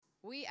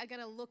We are going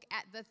to look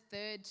at the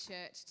third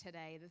church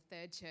today, the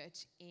third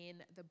church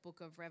in the book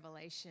of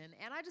Revelation.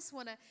 And I just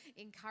want to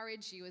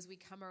encourage you as we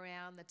come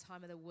around the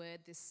time of the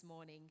word this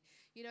morning.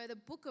 You know, the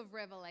book of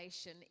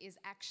Revelation is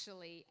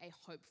actually a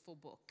hopeful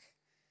book.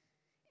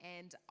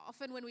 And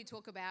often when we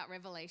talk about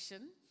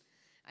Revelation,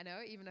 I know,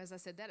 even as I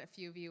said that, a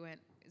few of you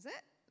went, is it?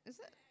 Is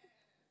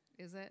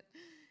it? Is it?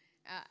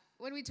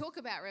 When we talk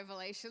about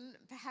Revelation,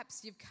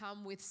 perhaps you've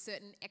come with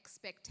certain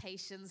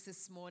expectations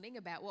this morning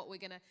about what we're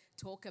going to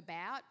talk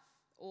about,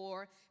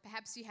 or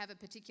perhaps you have a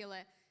particular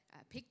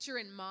picture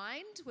in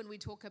mind when we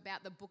talk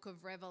about the book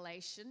of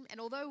Revelation. And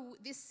although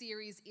this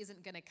series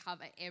isn't going to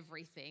cover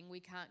everything, we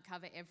can't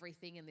cover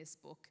everything in this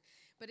book,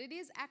 but it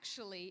is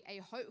actually a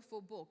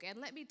hopeful book. And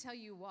let me tell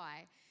you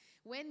why.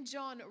 When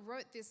John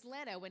wrote this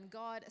letter, when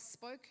God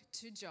spoke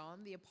to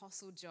John, the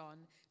Apostle John,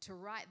 to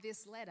write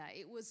this letter,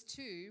 it was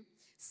to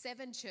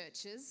 7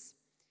 churches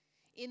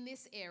in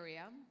this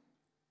area,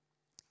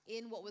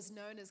 in what was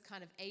known as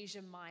kind of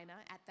Asia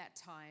Minor at that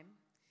time,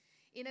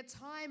 in a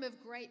time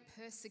of great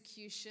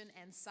persecution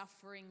and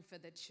suffering for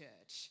the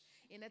church,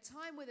 in a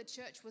time where the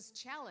church was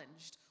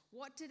challenged.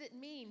 What did it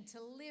mean to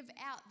live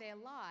out their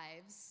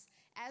lives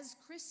as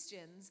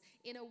Christians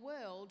in a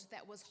world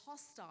that was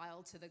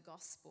hostile to the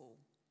gospel?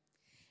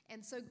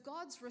 And so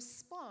God's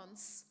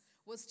response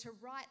was to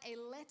write a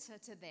letter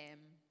to them,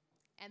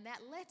 and that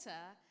letter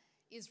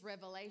is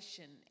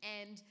Revelation.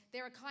 And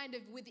there are kind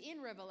of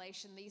within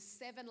Revelation these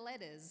 7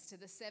 letters to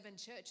the 7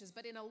 churches,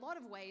 but in a lot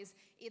of ways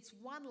it's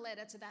one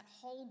letter to that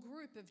whole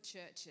group of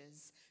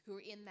churches who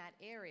are in that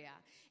area.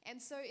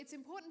 And so it's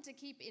important to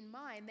keep in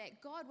mind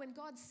that God, when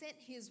God sent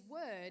his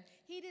word,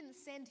 he didn't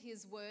send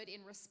his word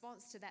in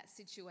response to that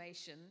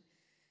situation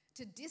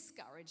to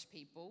discourage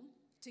people,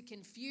 to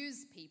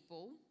confuse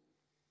people.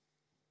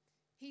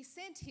 He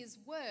sent his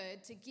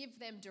word to give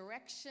them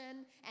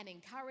direction and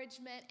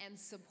encouragement and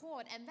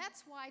support. And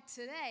that's why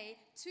today,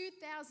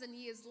 2,000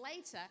 years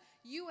later,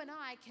 you and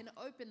I can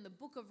open the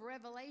book of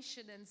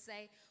Revelation and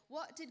say,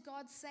 what did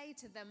God say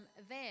to them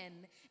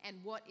then? And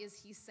what is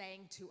he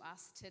saying to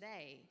us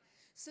today?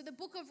 So the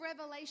book of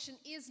Revelation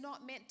is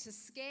not meant to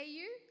scare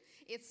you.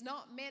 It's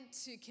not meant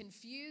to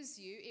confuse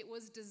you. It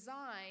was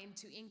designed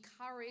to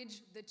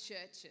encourage the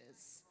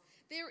churches.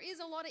 There is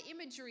a lot of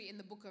imagery in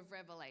the book of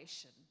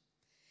Revelation.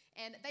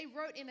 And they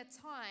wrote in a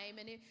time,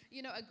 and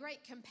a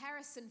great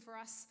comparison for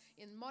us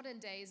in modern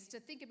days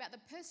to think about the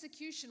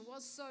persecution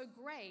was so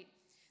great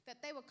that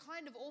they were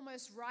kind of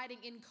almost writing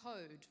in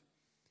code.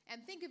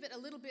 And think of it a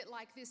little bit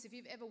like this. If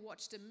you've ever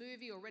watched a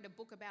movie or read a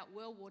book about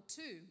World War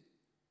II,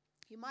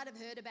 you might have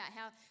heard about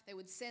how they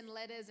would send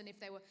letters, and if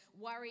they were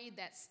worried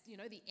that,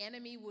 the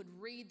enemy would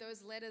read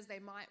those letters, they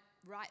might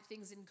write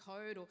things in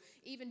code, or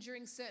even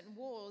during certain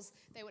wars,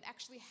 they would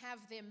actually have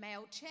their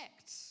mail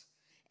checked.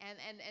 And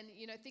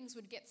things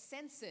would get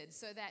censored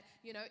so that,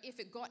 if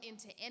it got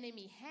into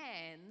enemy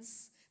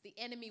hands, the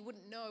enemy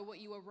wouldn't know what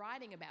you were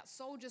writing about.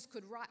 Soldiers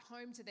could write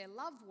home to their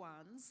loved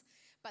ones,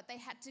 but they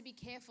had to be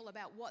careful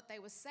about what they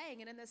were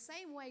saying. And in the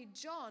same way,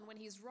 John, when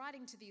he's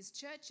writing to these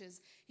churches,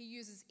 he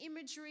uses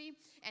imagery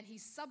and he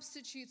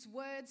substitutes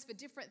words for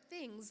different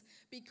things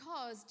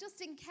because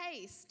just in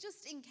case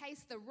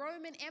the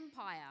Roman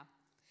Empire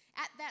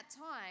at that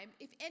time,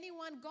 if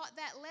anyone got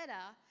that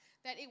letter,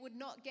 that it would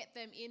not get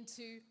them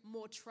into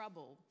more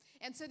trouble.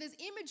 And so there's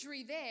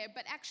imagery there,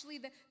 but actually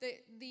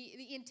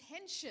the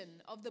intention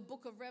of the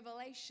book of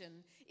Revelation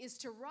is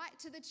to write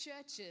to the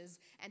churches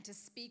and to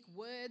speak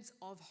words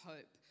of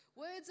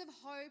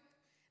hope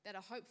that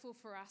are hopeful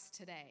for us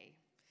today.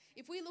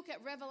 If we look at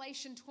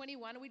Revelation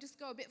 21, and we just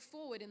go a bit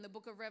forward in the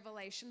book of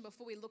Revelation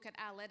before we look at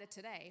our letter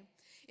today.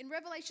 In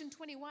Revelation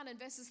 21 and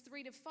verses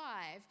 3 to 5,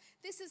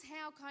 this is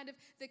how kind of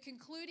the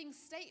concluding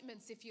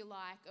statements, if you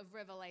like, of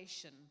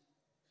Revelation.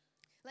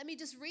 Let me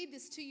just read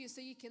this to you so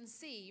you can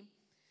see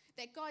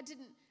that God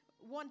didn't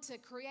want to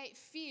create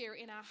fear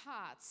in our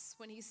hearts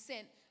when he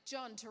sent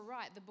John to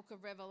write the book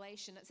of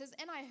Revelation. It says,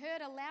 "And I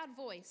heard a loud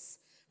voice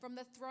from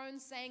the throne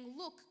saying,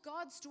 'Look,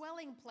 God's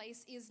dwelling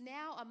place is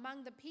now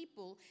among the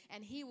people,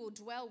 and he will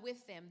dwell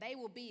with them. They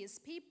will be his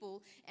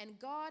people, and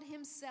God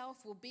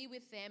himself will be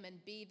with them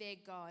and be their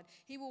God.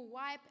 He will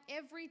wipe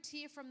every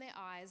tear from their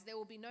eyes. There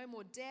will be no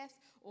more death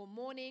or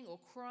mourning or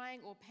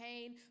crying or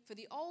pain, for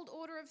the old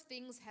order of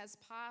things has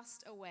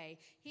passed away.'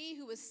 He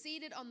who was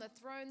seated on the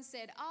throne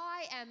said,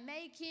 'I am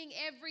making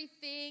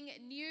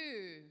everything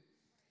new.'"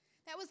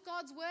 That was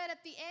God's word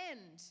at the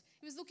end.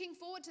 He was looking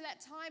forward to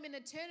that time in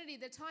eternity,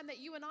 the time that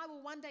you and I will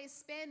one day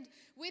spend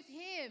with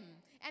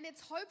him. And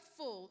it's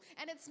hopeful.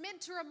 And it's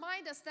meant to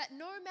remind us that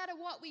no matter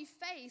what we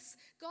face,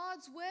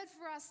 God's word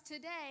for us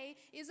today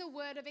is a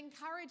word of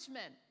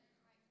encouragement.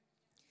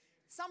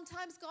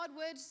 Sometimes God's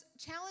word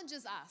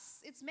challenges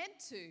us. It's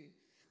meant to.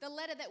 The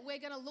letter that we're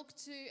going to look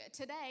to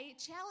today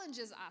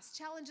challenges us,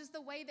 challenges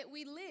the way that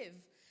we live.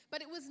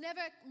 But it was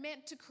never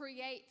meant to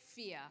create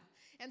fear.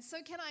 And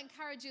so can I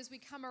encourage you as we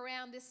come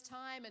around this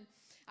time, and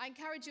I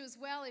encourage you as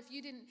well, if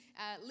you didn't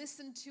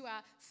listen to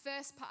our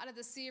first part of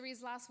the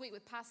series last week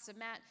with Pastor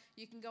Matt,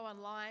 you can go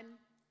online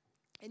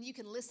And you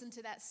can listen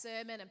to that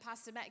sermon, and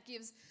Pastor Matt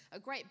gives a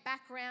great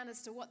background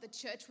as to what the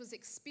church was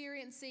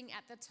experiencing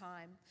at the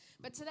time.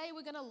 But today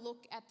we're going to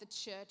look at the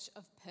church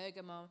of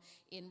Pergamum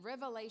in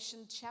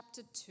Revelation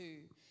chapter 2.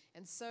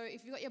 And so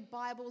if you've got your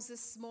Bibles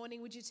this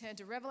morning, would you turn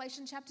to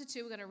Revelation chapter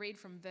 2? We're going to read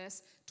from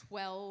verse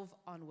 12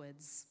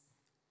 onwards.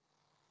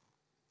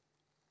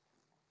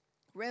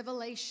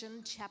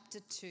 Revelation chapter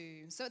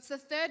 2. So it's the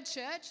third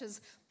church,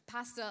 as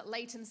Pastor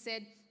Leighton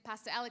said.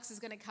 Pastor Alex is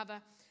going to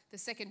cover the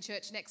second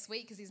church next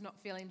week because he's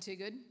not feeling too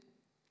good.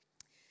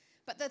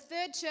 But the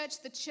third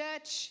church, the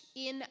church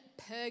in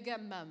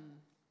Pergamum.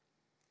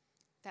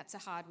 That's a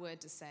hard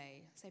word to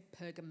say. Say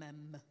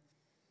Pergamum.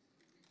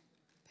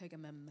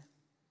 Pergamum.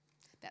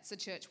 That's the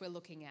church we're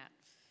looking at.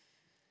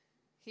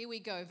 Here we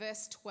go,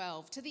 verse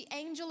 12. To the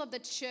angel of the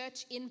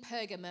church in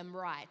Pergamum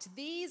write,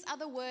 these are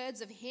the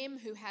words of him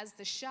who has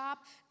the sharp,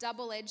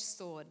 double-edged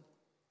sword.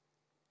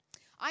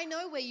 I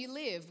know where you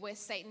live, where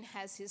Satan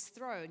has his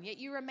throne, yet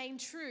you remain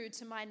true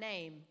to my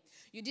name.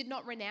 You did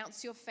not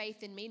renounce your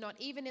faith in me, not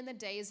even in the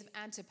days of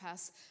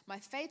Antipas, my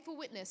faithful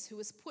witness, who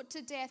was put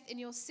to death in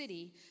your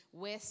city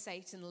where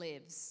Satan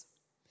lives.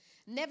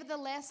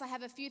 Nevertheless, I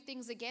have a few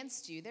things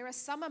against you. There are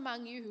some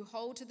among you who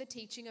hold to the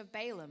teaching of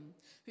Balaam,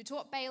 who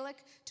taught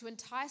Balak to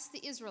entice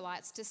the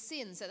Israelites to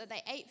sin so that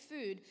they ate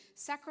food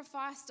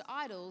sacrificed to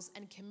idols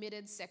and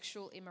committed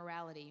sexual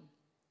immorality.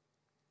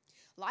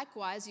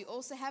 Likewise, you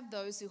also have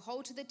those who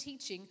hold to the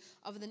teaching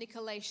of the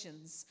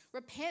Nicolaitans.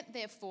 Repent,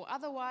 therefore,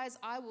 otherwise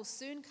I will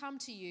soon come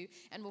to you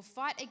and will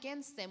fight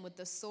against them with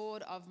the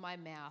sword of my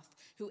mouth.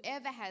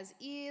 Whoever has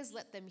ears,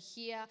 let them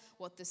hear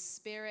what the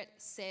Spirit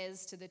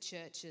says to the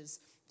churches.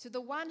 To the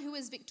one who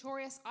is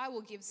victorious, I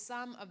will give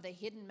some of the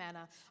hidden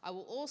manna. I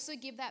will also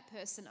give that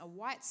person a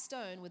white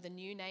stone with a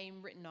new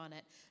name written on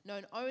it,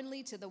 known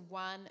only to the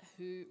one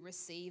who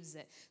receives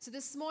it. So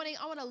this morning,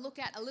 I want to look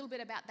at a little bit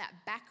about that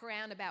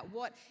background, about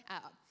what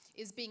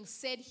is being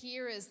said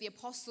here as the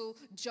Apostle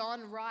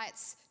John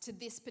writes to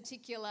this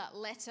particular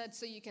letter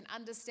so you can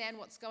understand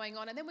what's going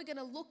on. And then we're going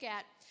to look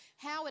at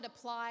how it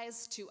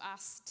applies to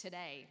us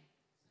today.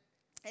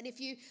 And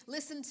if you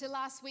listened to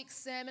last week's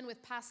sermon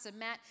with Pastor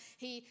Matt,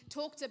 he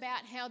talked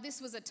about how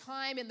this was a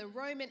time in the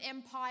Roman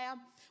Empire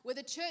where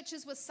the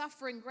churches were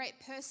suffering great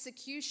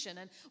persecution.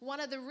 And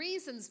one of the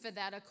reasons for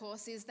that, of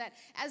course, is that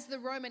as the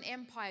Roman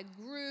Empire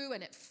grew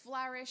and it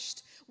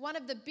flourished, one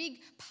of the big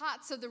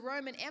parts of the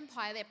Roman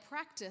Empire, their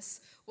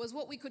practice, was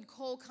what we could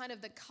call kind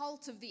of the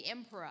cult of the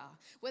emperor,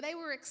 where they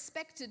were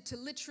expected to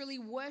literally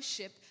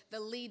worship the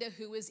leader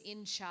who was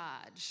in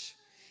charge.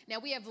 Now,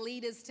 we have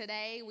leaders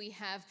today, we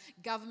have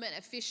government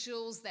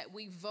officials that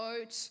we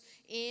vote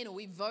in or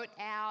we vote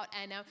out,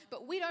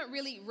 but we don't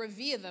really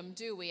revere them,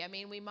 do we? I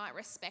mean, we might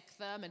respect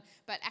them,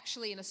 but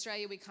actually in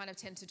Australia, we kind of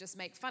tend to just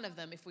make fun of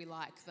them if we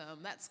like them.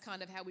 That's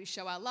kind of how we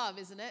show our love,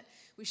 isn't it?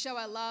 We show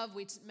our love,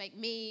 we make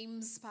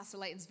memes. Pastor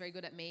Leighton's very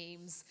good at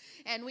memes.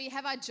 And we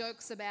have our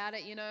jokes about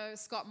it,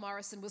 Scott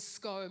Morrison was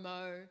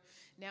ScoMo.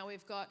 Now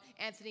we've got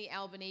Anthony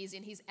Albanese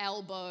in his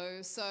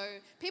elbow. So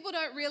people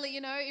don't really,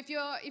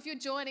 if you're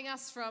joining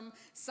us from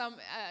some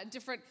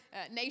different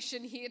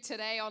nation here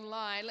today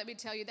online, let me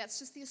tell you, that's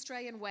just the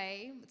Australian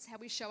way. It's how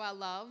we show our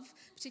love,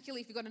 particularly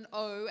if you've got an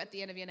O at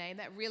the end of your name.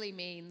 That really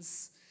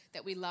means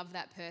that we love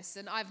that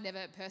person. I've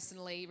never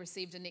personally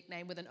received a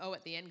nickname with an O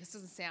at the end because it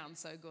doesn't sound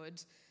so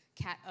good.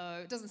 Cat O,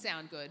 it doesn't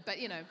sound good, but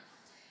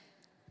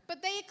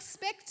But they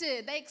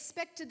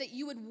expected that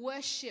you would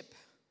worship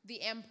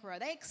the emperor.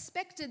 They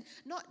expected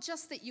not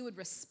just that you would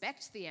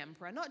respect the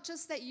emperor, not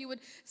just that you would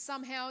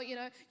somehow,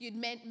 you'd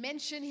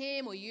mention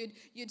him or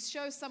you'd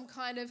show some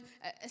kind of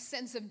a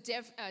sense of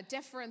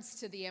deference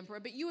to the emperor,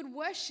 but you would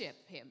worship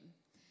him.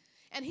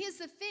 And here's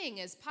the thing,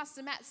 as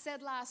Pastor Matt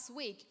said last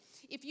week,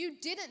 if you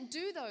didn't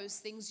do those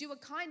things, you were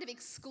kind of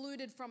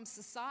excluded from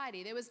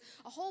society. There was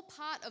a whole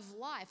part of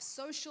life,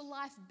 social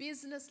life,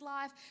 business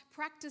life,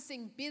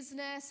 practicing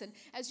business, and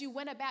as you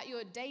went about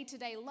your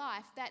day-to-day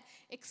life, that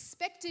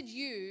expected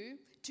you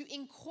to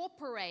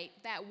incorporate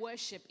that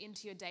worship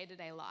into your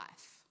day-to-day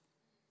life.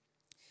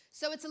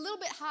 So it's a little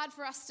bit hard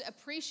for us to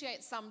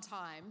appreciate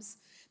sometimes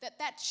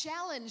that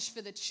challenge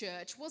for the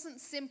church wasn't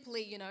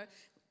simply,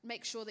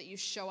 make sure that you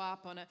show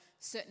up on a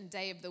certain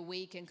day of the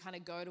week and kind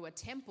of go to a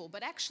temple.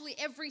 But actually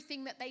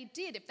everything that they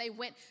did, if they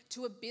went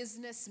to a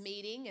business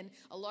meeting, and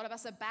a lot of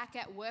us are back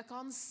at work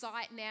on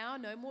site now,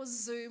 no more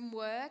Zoom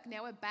work,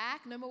 now we're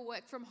back, no more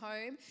work from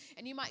home.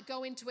 And you might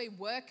go into a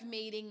work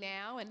meeting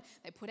now and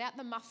they put out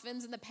the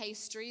muffins and the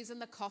pastries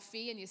and the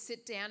coffee and you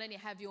sit down and you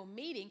have your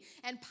meeting.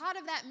 And part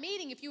of that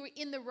meeting, if you were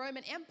in the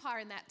Roman Empire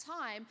in that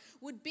time,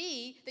 would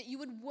be that you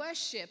would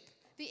worship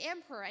the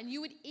emperor and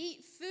you would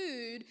eat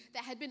food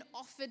that had been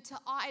offered to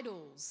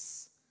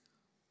idols.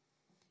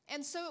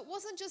 And so it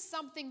wasn't just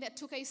something that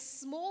took a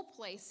small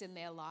place in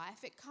their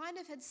life, it kind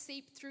of had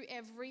seeped through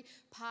every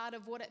part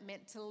of what it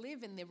meant to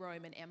live in the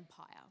Roman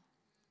Empire.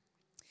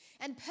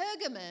 And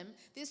Pergamum,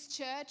 this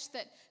church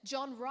that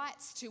John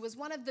writes to, was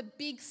one of the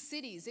big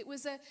cities. It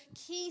was a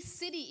key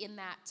city in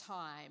that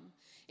time.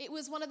 It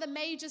was one of the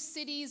major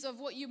cities of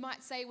what you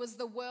might say was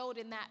the world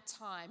in that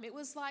time. It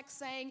was like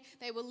saying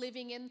they were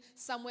living in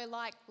somewhere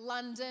like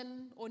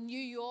London or New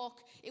York.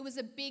 It was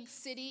a big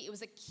city. It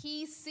was a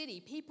key city.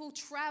 People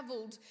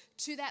traveled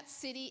to that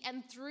city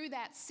and through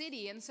that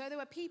city. And so there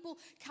were people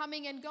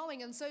coming and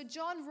going. And so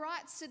John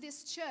writes to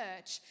this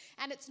church,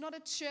 and it's not a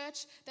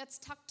church that's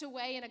tucked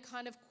away in a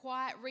kind of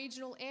quiet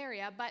regional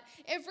area, but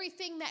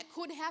everything that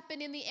could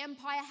happen in the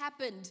empire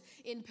happened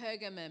in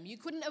Pergamum. You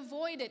couldn't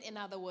avoid it, in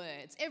other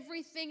words.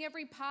 Everything,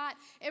 every part,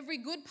 every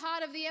good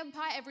part of the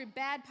empire, every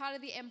bad part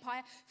of the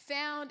empire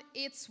found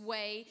its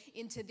way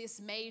into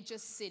this major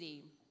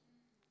city.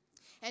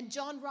 And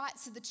John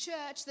writes to the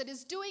church that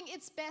is doing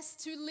its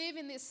best to live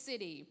in this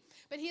city.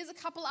 But here's a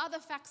couple other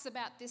facts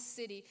about this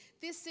city.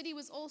 This city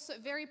was also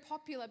very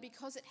popular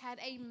because it had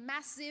a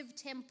massive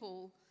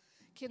temple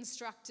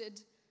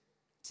constructed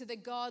to the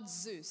god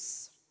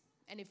Zeus.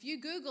 And if you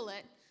Google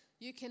it,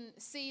 you can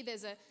see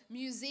there's a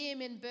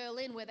museum in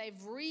Berlin where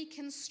they've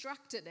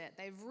reconstructed it.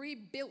 They've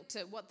rebuilt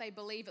it, what they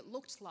believe it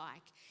looked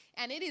like.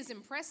 And it is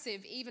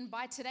impressive even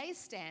by today's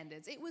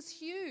standards. It was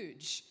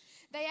huge.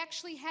 They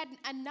actually had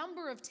a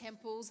number of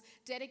temples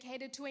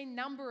dedicated to a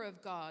number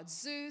of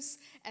gods. Zeus,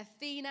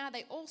 Athena.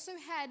 They also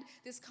had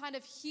this kind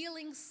of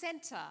healing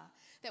center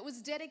that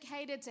was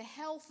dedicated to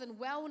health and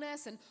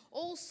wellness, and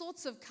all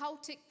sorts of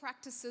cultic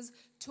practices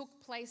took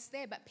place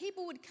there. But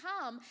people would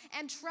come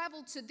and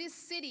travel to this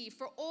city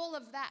for all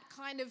of that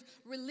kind of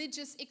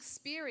religious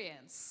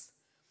experience.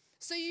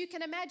 So you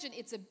can imagine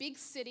it's a big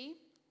city.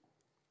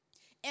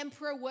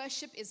 Emperor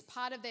worship is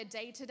part of their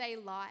day-to-day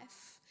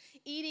life.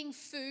 Eating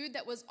food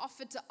that was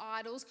offered to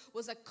idols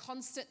was a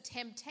constant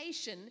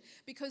temptation,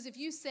 because if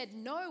you said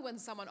no when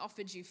someone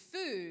offered you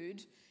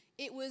food,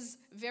 it was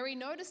very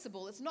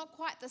noticeable. It's not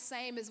quite the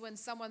same as when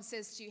someone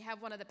says to you,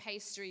 have one of the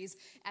pastries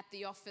at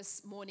the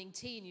office morning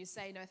tea, and you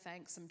say, no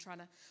thanks, I'm trying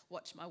to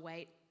watch my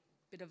weight,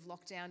 bit of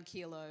lockdown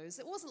kilos.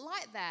 It wasn't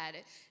like that.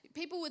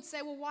 People would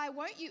say, well, why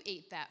won't you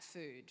eat that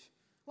food?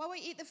 Why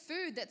won't you eat the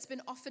food that's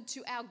been offered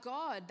to our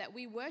God that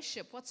we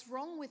worship? What's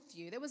wrong with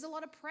you? There was a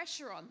lot of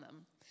pressure on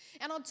them.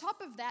 And on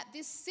top of that,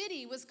 this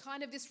city was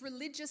kind of this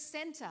religious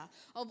center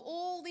of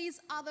all these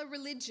other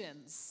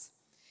religions.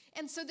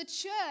 And so the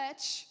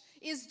church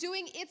is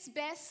doing its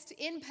best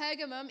in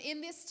Pergamum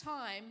in this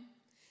time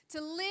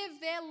to live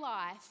their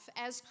life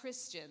as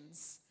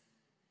Christians.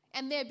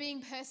 And they're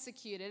being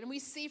persecuted. And we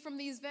see from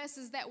these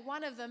verses that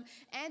one of them,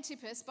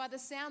 Antipas, by the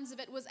sounds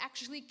of it, was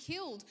actually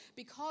killed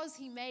because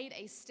he made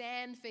a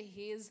stand for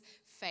his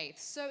faith.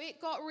 So it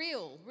got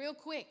real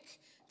quick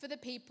for the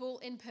people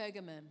in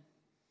Pergamum.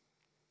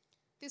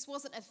 This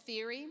wasn't a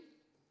theory.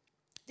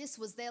 This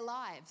was their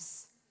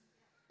lives.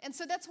 And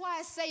so that's why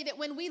I say that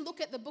when we look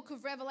at the book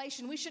of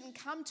Revelation, we shouldn't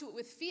come to it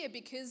with fear,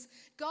 because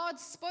God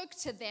spoke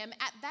to them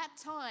at that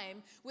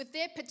time with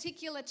their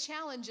particular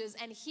challenges,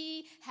 and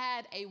he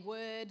had a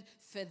word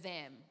for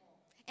them.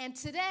 And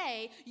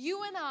today,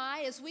 you and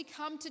I, as we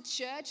come to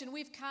church, and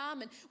we've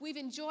come and we've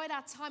enjoyed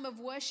our time of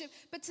worship,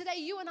 but today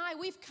you and I,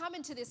 we've come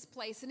into this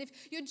place. And if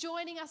you're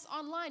joining us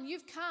online,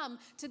 you've come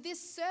to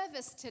this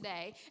service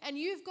today, and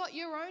you've got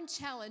your own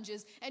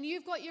challenges, and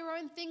you've got your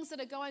own things that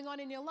are going on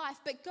in your life.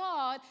 But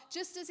God,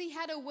 just as he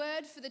had a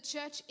word for the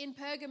church in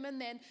Pergamum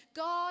then,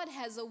 God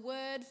has a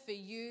word for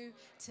you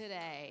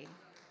today.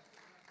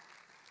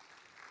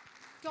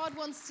 God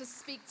wants to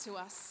speak to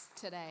us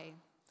today.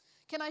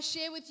 Can I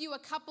share with you a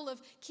couple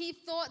of key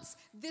thoughts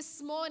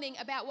this morning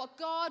about what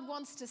God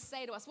wants to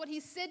say to us, what he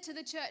said to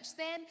the church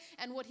then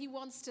and what he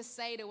wants to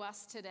say to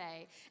us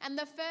today? And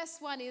the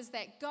first one is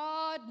that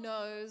God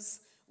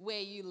knows where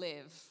you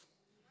live.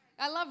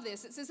 I love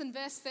this. It says in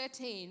verse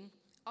 13,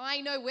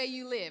 I know where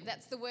you live.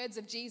 That's the words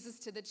of Jesus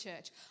to the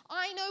church.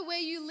 I know where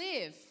you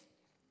live.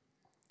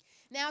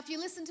 Now, if you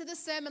listened to the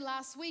sermon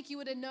last week, you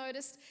would have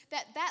noticed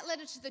that that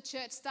letter to the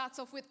church starts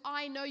off with,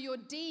 I know your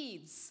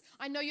deeds.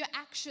 I know your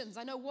actions.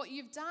 I know what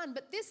you've done.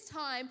 But this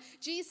time,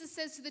 Jesus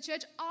says to the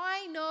church,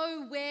 I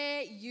know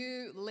where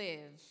you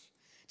live.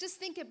 Just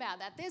think about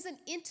that. There's an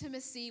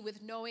intimacy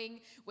with knowing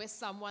where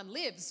someone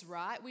lives,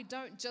 right? We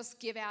don't just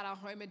give out our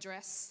home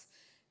address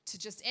to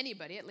just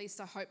anybody, at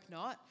least I hope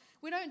not.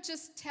 We don't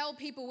just tell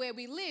people where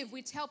we live.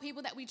 We tell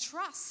people that we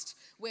trust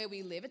where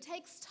we live. It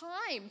takes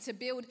time to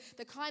build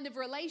the kind of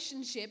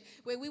relationship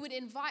where we would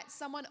invite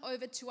someone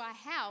over to our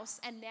house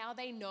and now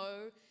they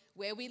know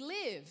where we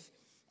live.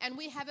 And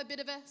we have a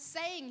bit of a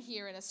saying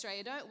here in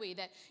Australia, don't we?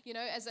 That, you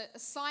know, as a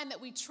sign that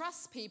we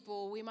trust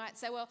people, we might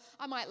say, well,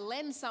 I might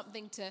lend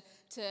something to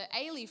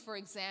Ailey, for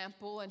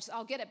example, and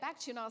I'll get it back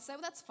to you and I'll say,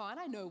 well, that's fine.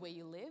 I know where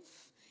you live.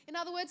 In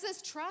other words,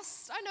 there's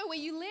trust. I know where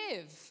you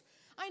live.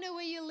 I know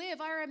where you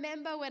live. I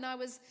remember when I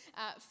was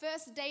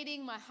first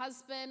dating my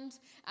husband,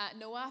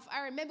 Nawaf,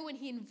 I remember when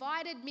he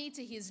invited me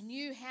to his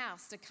new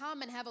house to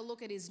come and have a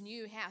look at his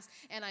new house.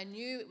 And I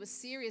knew it was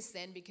serious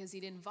then because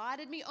he'd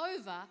invited me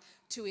over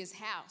to his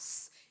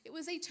house. It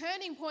was a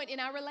turning point in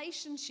our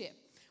relationship.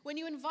 When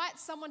you invite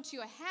someone to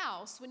your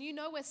house, when you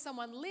know where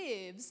someone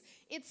lives,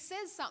 it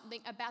says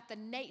something about the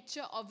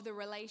nature of the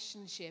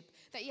relationship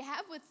that you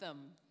have with them.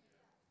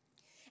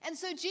 And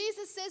so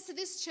Jesus says to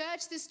this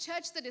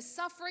church that is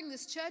suffering,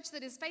 this church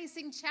that is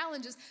facing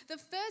challenges, the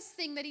first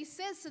thing that he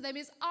says to them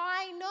is,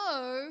 I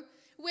know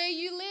where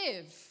you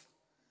live.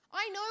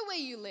 I know where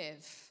you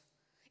live.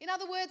 In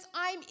other words,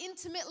 I'm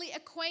intimately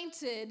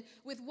acquainted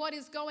with what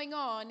is going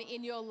on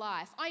in your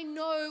life. I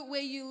know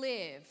where you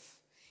live.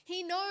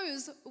 He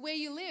knows where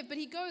you live, but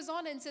he goes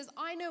on and says,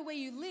 I know where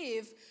you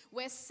live,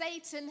 where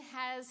Satan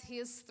has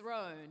his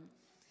throne.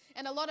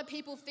 And a lot of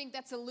people think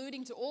that's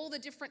alluding to all the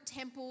different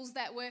temples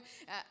that were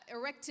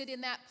erected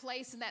in that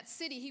place, in that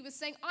city. He was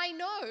saying, I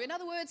know. In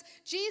other words,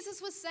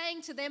 Jesus was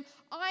saying to them,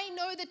 I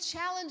know the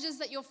challenges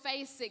that you're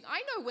facing.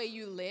 I know where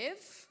you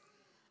live.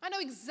 I know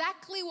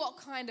exactly what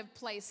kind of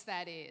place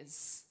that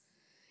is.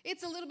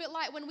 It's a little bit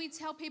like when we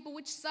tell people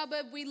which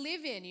suburb we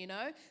live in, you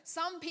know.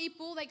 Some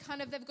people,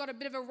 they've got a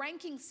bit of a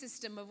ranking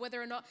system of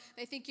whether or not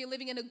they think you're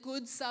living in a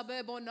good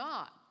suburb or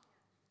not.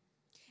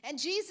 And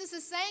Jesus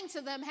is saying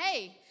to them,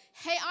 hey,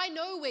 I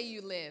know where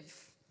you live.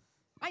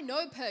 I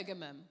know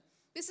Pergamum.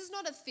 This is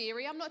not a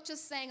theory. I'm not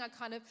just saying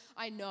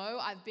I know,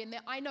 I've been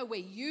there. I know where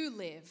you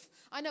live.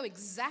 I know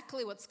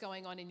exactly what's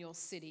going on in your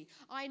city.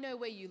 I know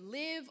where you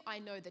live. I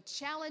know the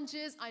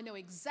challenges. I know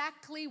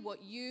exactly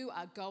what you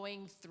are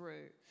going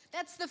through.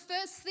 That's the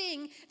first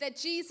thing that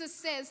Jesus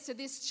says to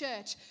this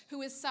church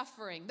who is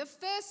suffering. The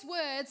first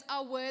words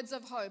are words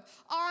of hope.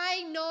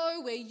 I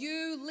know where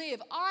you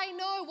live. I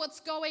know what's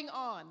going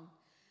on.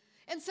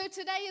 And so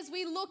today, as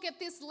we look at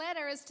this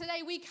letter, as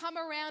today we come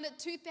around it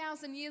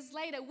 2,000 years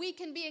later, we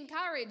can be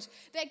encouraged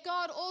that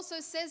God also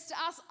says to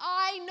us,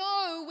 I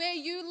know where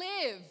you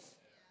live.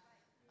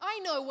 I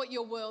know what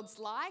your world's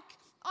like.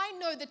 I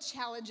know the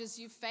challenges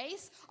you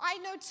face. I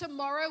know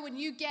tomorrow when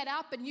you get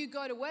up and you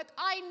go to work,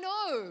 I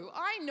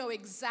know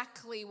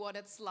exactly what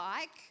it's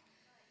like.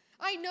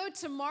 I know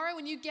tomorrow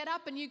when you get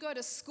up and you go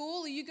to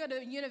school or you go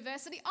to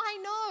university, I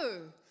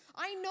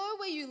know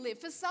where you live.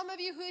 For some of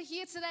you who are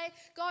here today,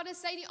 God is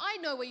saying to you, I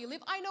know where you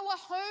live. I know what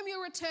home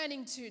you're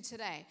returning to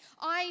today.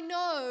 I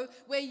know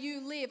where you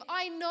live.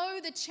 I know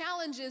the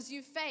challenges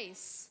you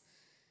face.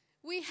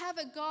 We have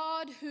a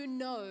God who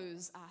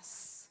knows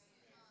us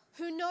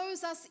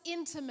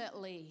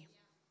intimately,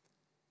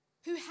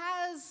 who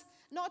has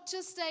not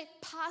just a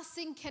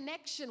passing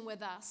connection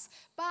with us,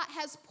 but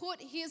has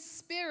put his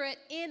spirit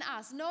in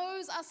us,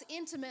 knows us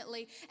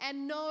intimately,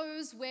 and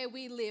knows where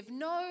we live,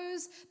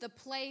 knows the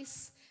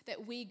place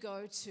that we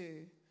go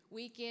to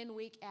week in,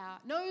 week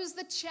out, knows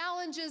the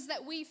challenges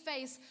that we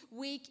face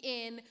week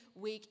in,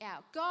 week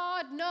out.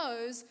 God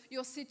knows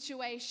your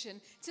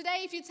situation. Today,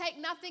 if you take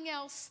nothing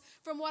else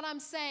from what I'm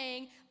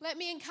saying, let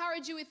me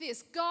encourage you with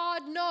this.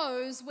 God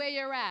knows where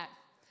you're at.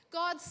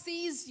 God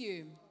sees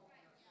you.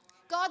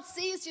 God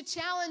sees your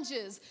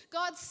challenges.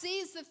 God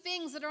sees the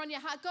things that are on your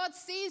heart. God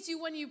sees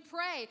you when you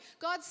pray.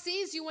 God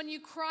sees you when you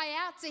cry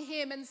out to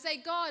him and say,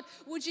 God,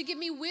 would you give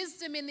me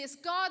wisdom in this?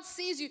 God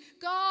sees you.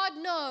 God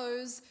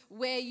knows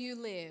where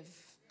you live.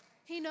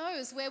 He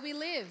knows where we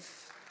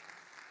live.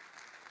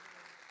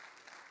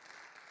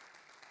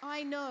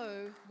 I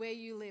know where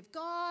you live.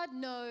 God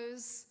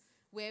knows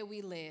where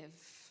we live.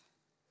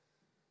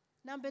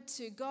 Number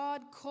 2,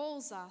 God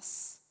calls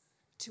us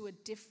to a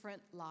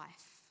different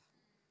life.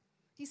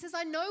 He says,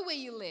 I know where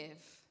you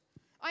live.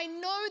 I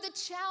know the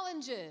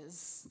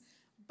challenges.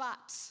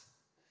 But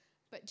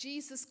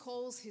Jesus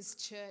calls his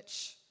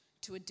church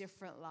to a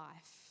different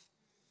life.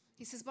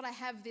 He says, but I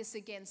have this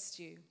against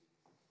you.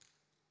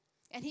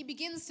 And he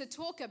begins to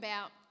talk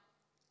about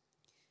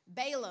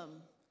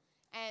Balaam.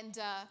 And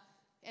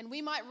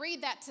we might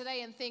read that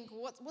today and think,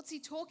 what's he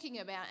talking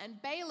about? And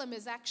Balaam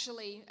is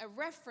actually a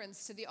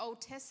reference to the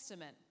Old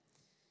Testament.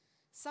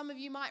 Some of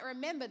you might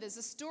remember there's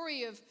a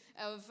story of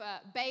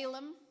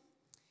Balaam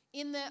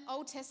in the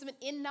Old Testament,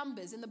 in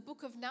Numbers, in the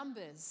book of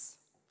Numbers.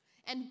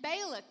 And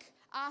Balak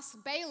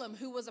asked Balaam,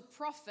 who was a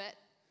prophet,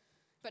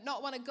 but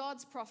not one of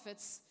God's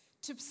prophets,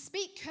 to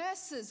speak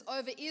curses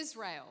over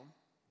Israel.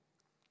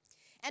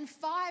 And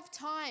 5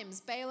 times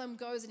Balaam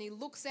goes and he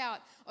looks out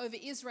over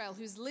Israel,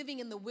 who's living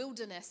in the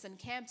wilderness and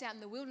camped out in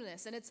the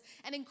wilderness. And it's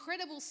an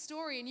incredible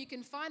story, and you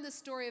can find the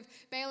story of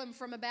Balaam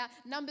from about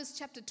Numbers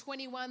chapter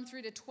 21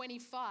 through to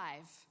 25.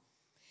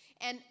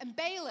 And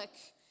Balak,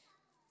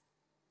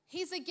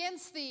 he's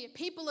against the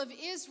people of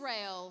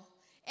Israel,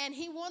 and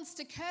he wants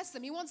to curse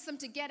them. He wants them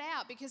to get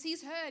out because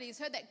he's heard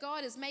that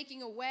God is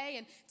making a way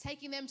and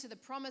taking them to the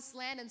promised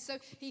land. And so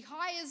he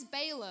hires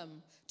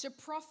Balaam to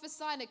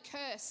prophesy and a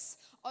curse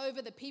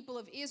over the people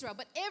of Israel.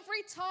 But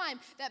every time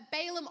that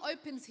Balaam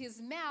opens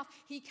his mouth,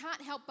 he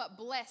can't help but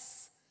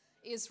bless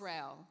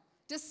Israel,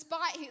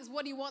 despite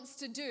what he wants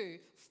to do.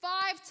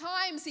 5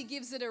 times he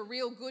gives it a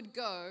real good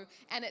go,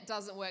 and it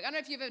doesn't work. I don't know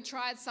if you've ever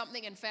tried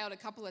something and failed a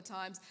couple of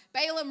times.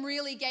 Balaam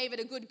really gave it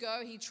a good go.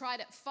 He tried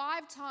it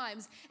 5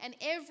 times, and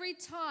every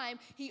time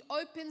he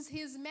opens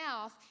his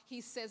mouth,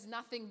 he says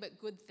nothing but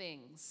good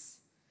things.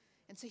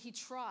 And so he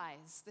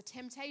tries. The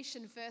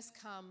temptation first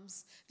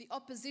comes. The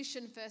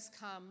opposition first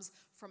comes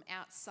from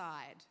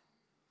outside.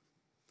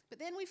 But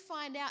then we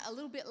find out a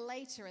little bit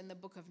later in the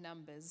book of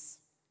Numbers,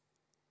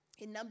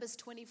 in Numbers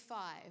 25,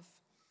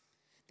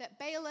 that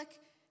Balak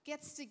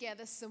gets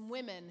together some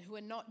women who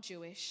are not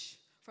Jewish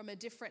from a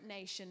different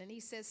nation, and he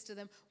says to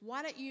them,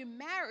 why don't you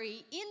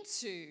marry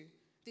into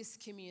this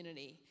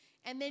community?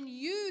 And then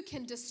you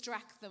can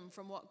distract them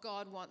from what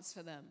God wants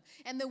for them.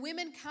 And the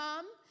women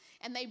come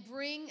and they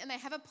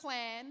have a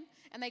plan,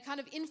 and they kind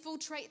of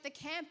infiltrate the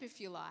camp,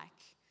 if you like.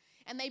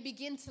 And they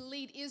begin to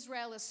lead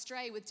Israel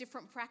astray with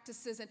different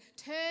practices and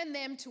turn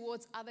them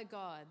towards other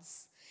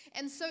gods.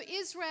 And so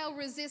Israel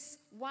resists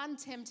one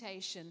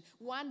temptation,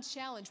 one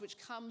challenge, which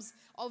comes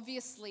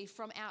obviously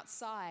from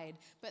outside.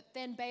 But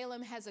then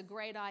Balaam has a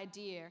great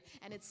idea,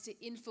 and it's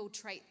to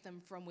infiltrate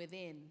them from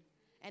within.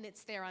 And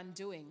it's their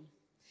undoing.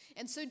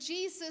 And so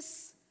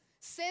Jesus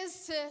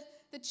says to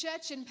the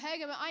church in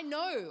Pergamum, I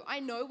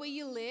know where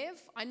you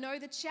live. I know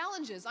the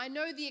challenges. I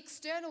know the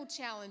external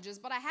challenges,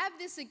 but I have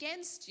this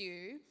against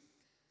you.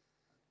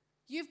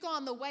 You've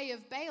gone the way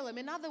of Balaam.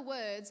 In other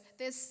words,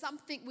 there's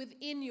something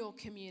within your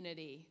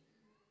community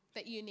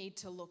that you need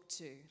to look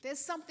to. There's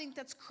something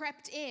that's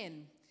crept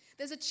in.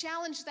 There's a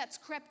challenge that's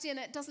crept in.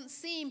 It doesn't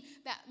seem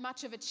that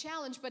much of a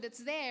challenge, but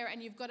it's there,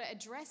 and you've got to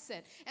address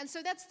it. And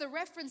so that's the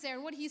reference there.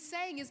 And what he's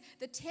saying is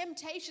the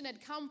temptation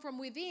had come from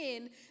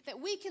within, that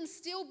we can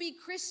still be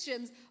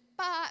Christians,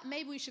 but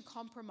maybe we should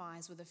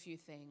compromise with a few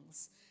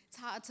things. It's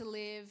hard to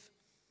live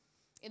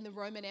in the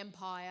Roman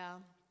Empire.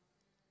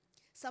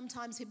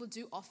 Sometimes people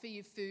do offer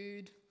you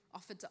food,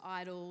 offered to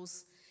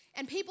idols.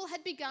 And people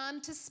had begun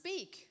to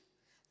speak.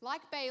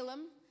 Like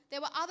Balaam, there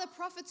were other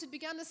prophets who'd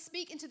begun to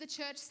speak into the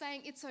church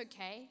saying, it's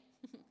okay.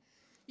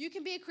 You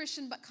can be a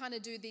Christian but kind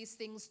of do these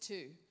things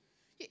too.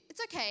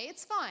 It's okay,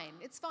 it's fine,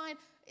 it's fine,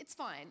 it's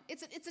fine.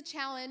 It's a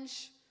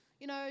challenge.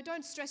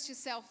 Don't stress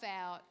yourself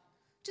out.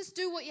 Just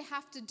do what you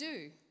have to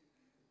do.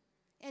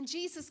 And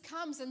Jesus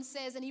comes and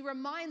says, and he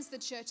reminds the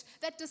church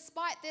that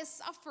despite their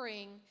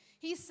suffering,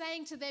 he's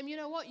saying to them, you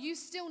know what? You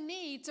still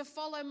need to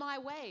follow my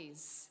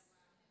ways.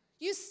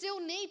 You still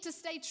need to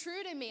stay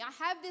true to me. I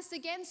have this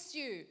against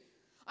you.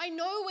 I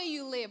know where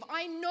you live.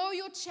 I know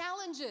your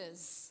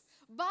challenges.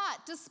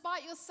 But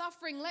despite your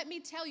suffering, let me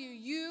tell you,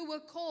 you were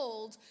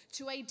called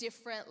to a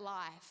different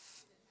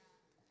life.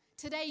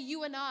 Today,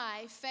 you and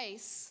I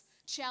face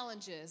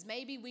challenges.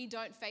 Maybe we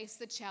don't face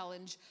the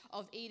challenge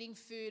of eating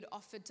food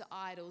offered to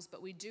idols,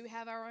 but we do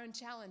have our own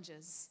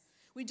challenges.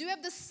 We do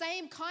have the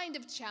same kind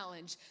of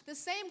challenge,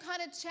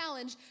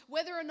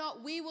 whether or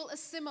not we will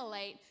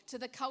assimilate to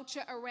the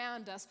culture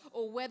around us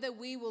or whether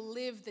we will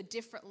live the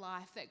different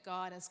life that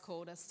God has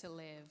called us to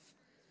live.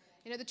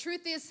 The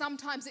truth is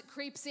sometimes it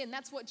creeps in.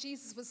 That's what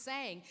Jesus was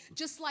saying.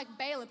 Just like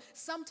Balaam,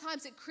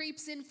 sometimes it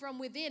creeps in from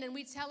within and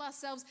we tell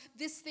ourselves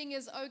this thing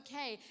is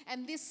okay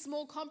and this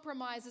small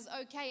compromise is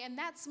okay and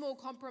that small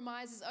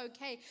compromise is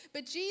okay.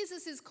 But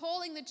Jesus is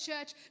calling the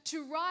church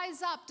to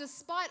rise up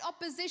despite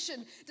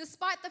opposition,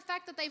 despite the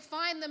fact that they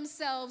find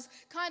themselves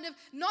kind of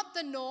not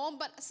the norm,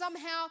 but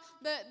somehow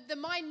the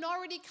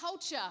minority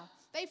culture.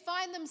 They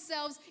find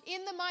themselves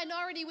in the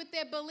minority with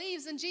their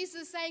beliefs. And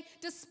Jesus is saying,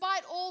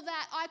 despite all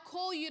that, I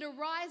call you to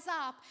rise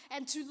up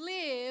and to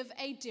live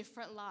a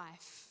different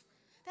life.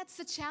 That's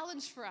the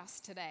challenge for us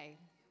today.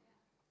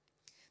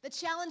 The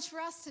challenge for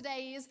us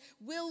today is,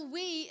 will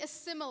we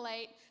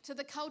assimilate to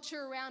the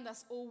culture around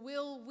us, or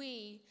will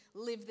we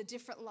live the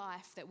different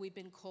life that we've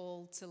been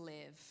called to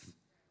live?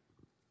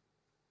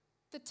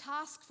 The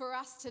task for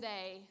us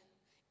today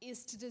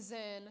is to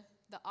discern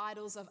the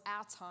idols of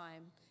our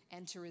time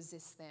and to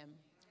resist them.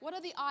 What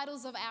are the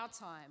idols of our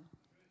time?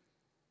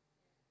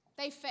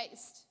 They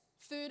faced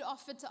food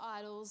offered to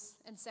idols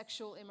and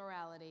sexual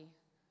immorality.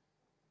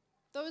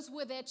 Those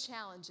were their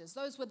challenges.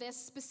 Those were their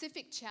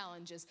specific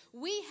challenges.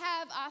 We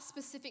have our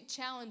specific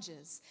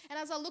challenges. And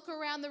as I look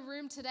around the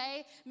room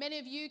today, many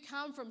of you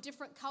come from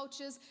different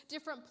cultures,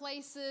 different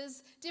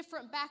places,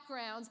 different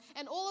backgrounds,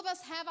 and all of us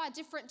have our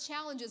different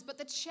challenges. But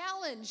the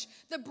challenge,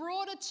 the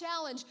broader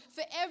challenge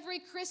for every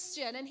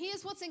Christian, and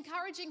here's what's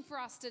encouraging for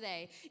us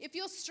today. If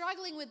you're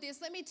struggling with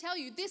this, let me tell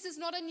you, this is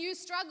not a new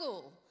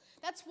struggle.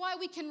 That's why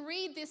we can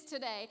read this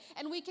today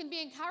and we can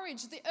be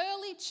encouraged. The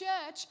early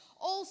church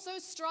also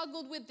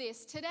struggled with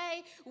this.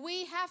 Today,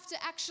 we have to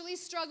actually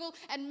struggle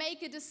and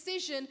make a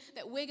decision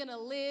that we're going to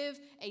live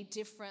a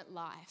different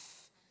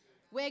life.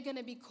 We're going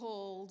to be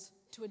called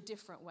to a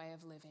different way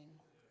of living.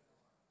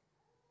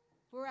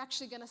 We're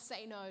actually going to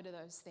say no to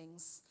those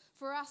things.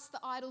 For us, the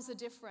idols are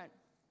different.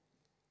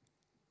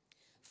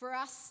 For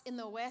us in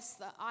the West,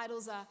 the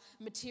idols are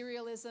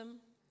materialism.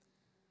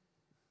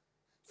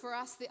 For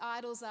us, the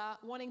idols are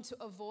wanting to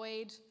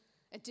avoid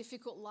a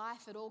difficult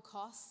life at all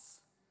costs.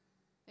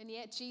 And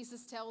yet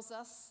Jesus tells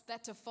us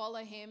that to follow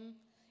him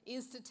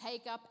is to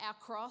take up our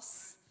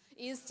cross,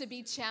 is to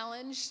be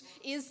challenged,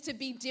 is to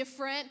be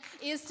different,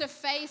 is to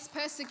face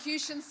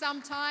persecution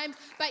sometimes.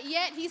 But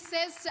yet he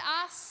says to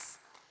us,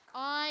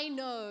 I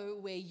know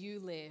where you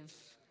live.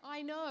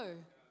 I know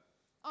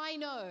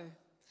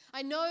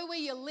where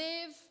you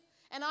live.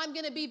 And I'm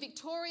going to be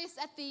victorious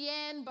at the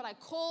end, but I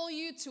call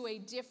you to a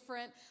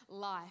different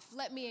life.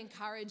 Let me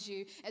encourage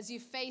you as you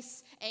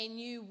face a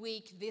new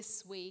week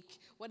this week,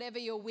 whatever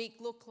your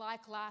week looked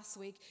like last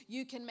week,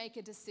 you can make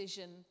a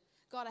decision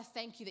God, I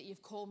thank you that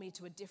you've called me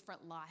to a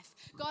different life.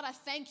 God, I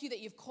thank you that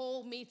you've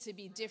called me to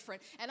be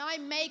different. And I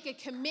make a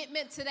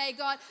commitment today,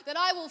 God, that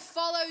I will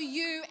follow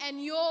you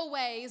and your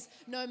ways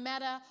no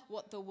matter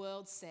what the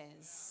world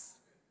says.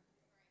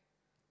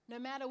 No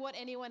matter what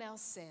anyone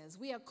else says,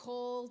 we are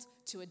called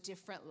to a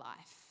different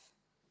life.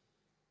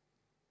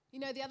 You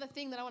know, the other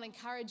thing that I want to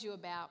encourage you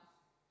about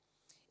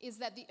is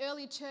that the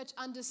early church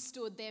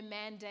understood their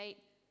mandate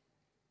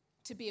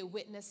to be a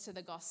witness to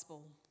the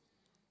gospel,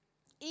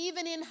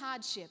 even in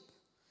hardship.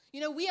 You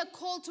know, we are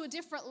called to a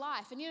different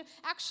life. And, you know,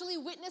 actually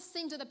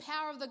witnessing to the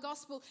power of the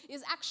gospel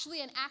is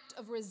actually an act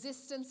of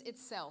resistance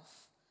itself.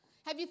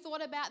 Have you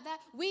thought about that?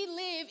 We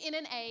live in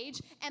an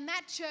age, and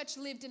that church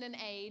lived in an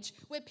age,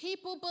 where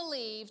people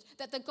believed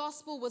that the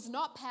gospel was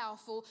not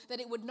powerful, that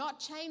it would not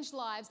change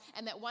lives,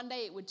 and that one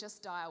day it would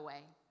just die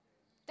away.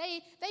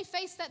 They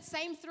faced that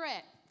same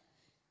threat.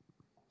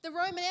 The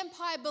Roman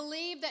Empire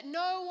believed that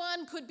no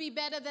one could be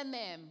better than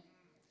them.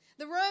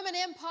 The Roman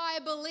Empire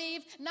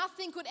believed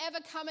nothing could ever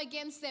come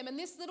against them. And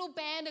this little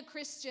band of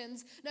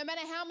Christians, no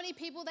matter how many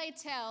people they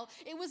tell,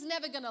 it was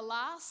never going to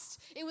last.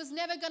 It was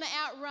never going to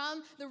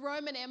outrun the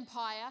Roman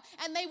Empire.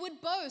 And they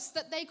would boast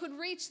that they could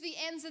reach the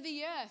ends of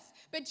the earth.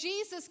 But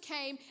Jesus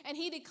came and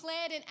he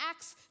declared in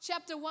Acts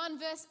chapter 1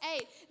 verse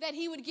 8 that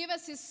he would give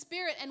us his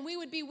spirit and we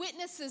would be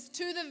witnesses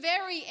to the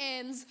very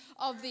ends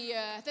of the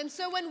earth. And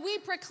so when we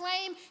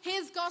proclaim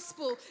his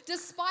gospel,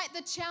 despite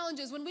the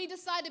challenges, when we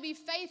decide to be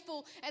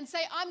faithful and say,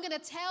 I'm going to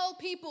tell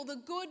people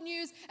the good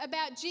news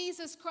about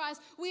Jesus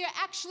Christ, we are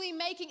actually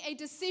making a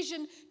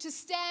decision to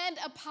stand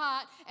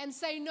apart and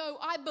say, no,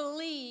 I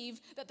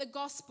believe that the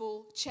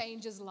gospel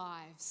changes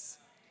lives.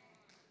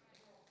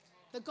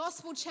 The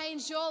gospel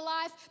changed your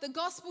life. The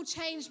gospel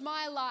changed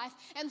my life.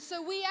 And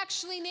so we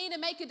actually need to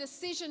make a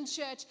decision,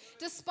 church,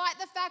 despite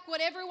the fact what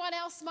everyone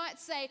else might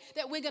say,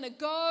 that we're going to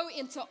go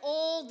into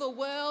all the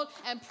world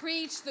and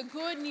preach the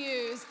good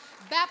news,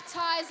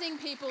 baptizing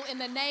people in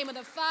the name of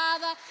the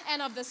Father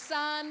and of the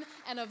Son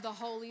and of the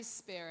Holy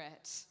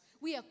Spirit.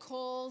 We are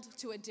called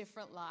to a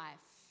different life.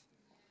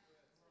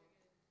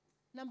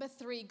 Number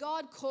 3,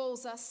 God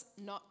calls us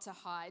not to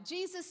hide.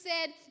 Jesus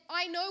said,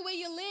 I know where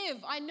you live.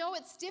 I know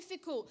it's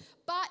difficult,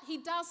 but he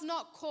does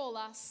not call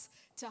us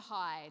to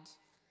hide.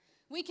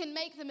 We can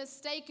make the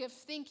mistake of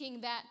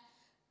thinking that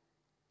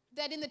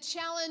in the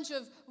challenge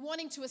of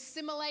wanting to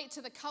assimilate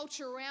to the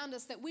culture around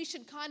us, that we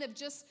should kind of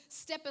just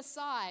step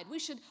aside. We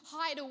should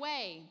hide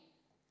away.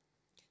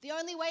 The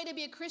only way to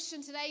be a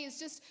Christian today is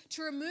just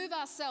to remove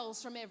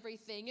ourselves from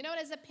everything. You know,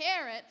 and as a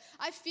parent,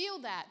 I feel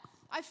that.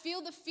 I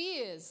feel the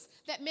fears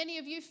that many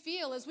of you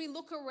feel as we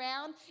look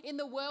around in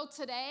the world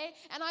today,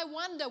 and I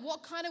wonder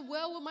what kind of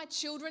world will my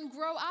children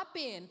grow up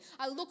in.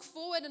 I look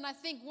forward and I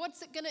think,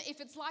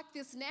 if it's like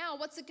this now,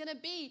 what's it gonna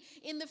be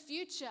in the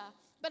future?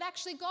 But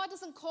actually, God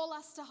doesn't call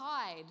us to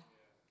hide.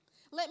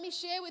 Let me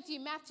share with you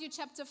Matthew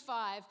chapter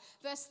 5,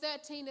 verse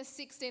 13 to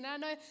 16. I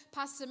know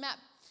Pastor Matt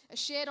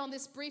shared on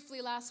this briefly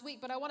last week,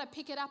 but I want to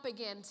pick it up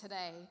again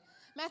today.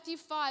 Matthew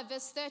 5,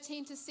 verse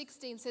 13 to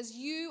 16 says,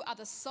 you are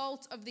the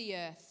salt of the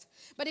earth.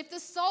 But if the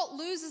salt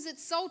loses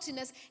its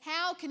saltiness,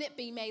 how can it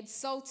be made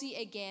salty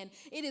again?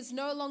 It is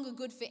no longer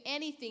good for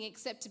anything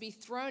except to be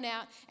thrown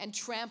out and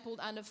trampled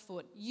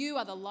underfoot. You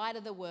are the light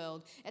of the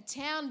world. A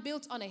town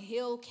built on a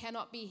hill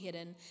cannot be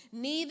hidden.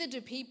 Neither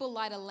do people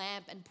light a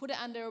lamp and put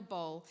it under a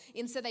bowl.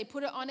 Instead, they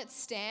put it on its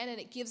stand and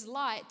it gives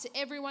light to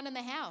everyone in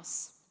the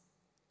house.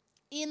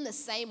 In the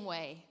same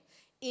way,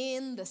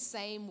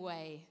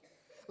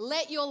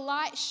 let your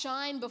light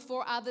shine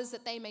before others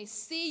that they may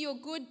see your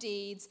good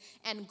deeds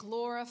and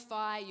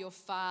glorify your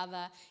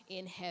Father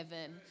in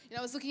heaven. You know,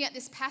 I was looking at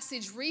this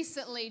passage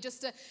recently,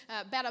 just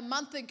about a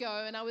month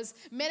ago, and I was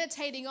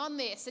meditating on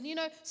this. And you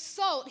know,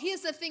 salt,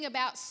 here's the thing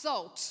about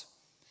salt.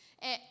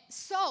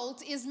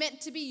 Salt is meant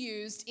to be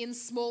used in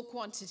small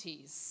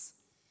quantities.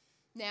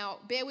 Now,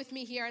 bear with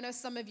me here. I know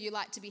some of you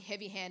like to be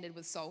heavy-handed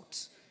with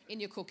salt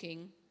in your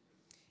cooking.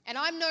 And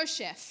I'm no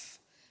chef.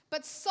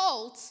 But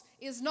salt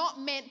is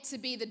not meant to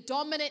be the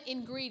dominant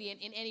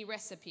ingredient in any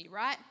recipe,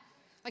 right?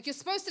 Like you're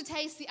supposed to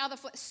taste the other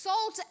flavor.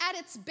 Salt at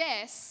its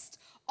best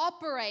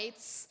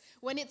operates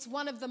when it's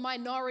one of the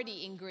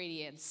minority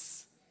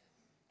ingredients.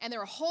 And there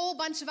are a whole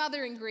bunch of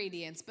other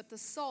ingredients, but the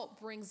salt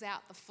brings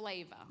out the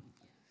flavor.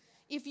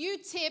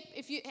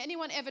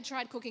 Anyone ever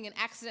tried cooking and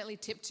accidentally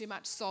tipped too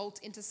much salt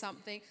into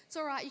something? It's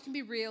all right, you can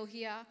be real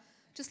here.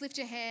 Just lift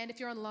your hand if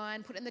you're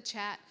online, put it in the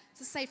chat.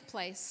 It's a safe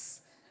place.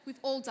 We've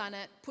all done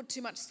it, put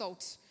too much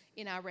salt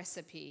in our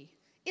recipe.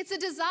 It's a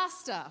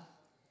disaster.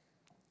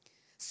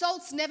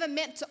 Salt's never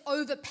meant to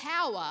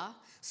overpower.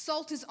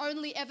 Salt is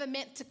only ever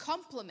meant to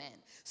complement.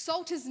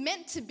 Salt is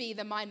meant to be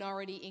the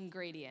minority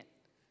ingredient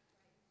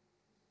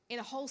in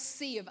a whole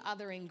sea of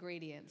other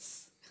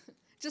ingredients.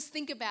 Just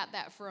think about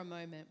that for a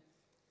moment.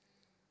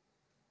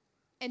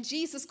 And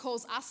Jesus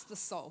calls us the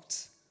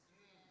salt.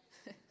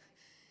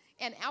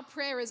 And our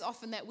prayer is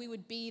often that we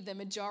would be the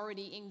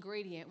majority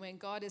ingredient when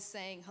God is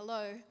saying,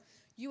 hello,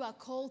 you are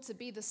called to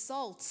be the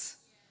salt.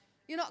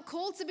 You're not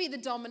called to be the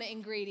dominant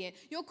ingredient.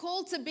 You're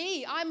called to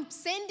be, I'm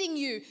sending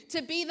you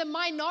to be the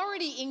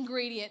minority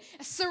ingredient,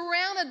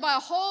 surrounded by a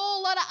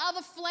whole lot of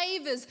other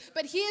flavors.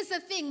 But here's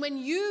the thing, when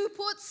you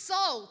put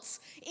salt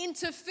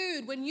into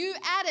food, when you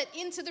add it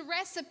into the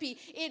recipe,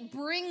 it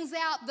brings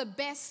out the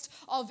best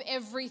of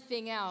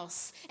everything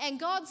else. And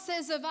God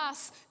says of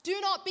us, do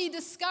not be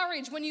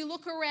discouraged when you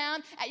look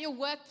around at your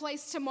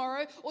workplace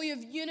tomorrow, or your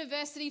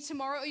university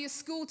tomorrow, or your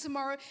school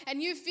tomorrow,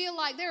 and you feel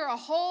like there are a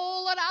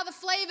whole lot of other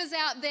flavors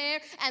out there,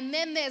 and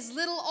then there's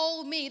little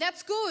old me.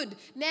 That's good.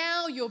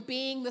 Now you're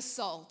being the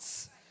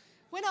salt.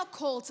 We're not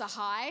called to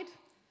hide.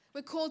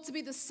 We're called to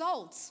be the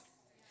salt.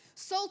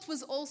 Salt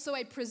was also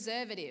a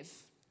preservative.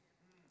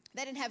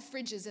 They didn't have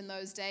fridges in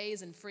those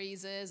days and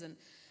freezers and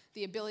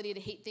the ability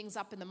to heat things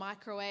up in the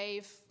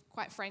microwave.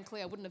 Quite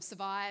frankly, I wouldn't have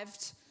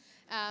survived.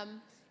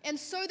 And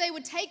so they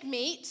would take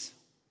meat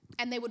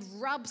and they would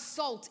rub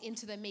salt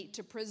into the meat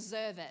to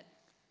preserve it.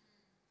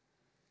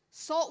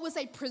 Salt was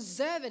a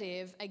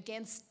preservative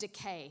against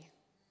decay.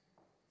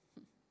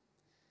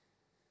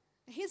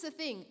 Here's the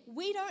thing,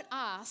 we don't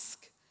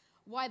ask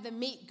why the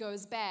meat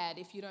goes bad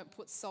if you don't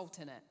put salt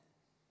in it.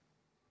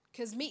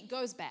 Because meat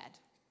goes bad.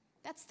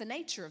 That's the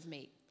nature of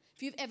meat.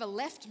 If you've ever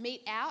left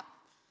meat out,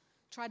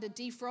 tried to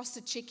defrost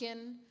a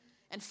chicken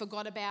and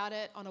forgot about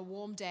it on a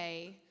warm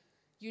day,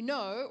 you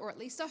know, or at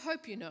least I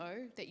hope you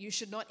know, that you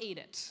should not eat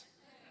it.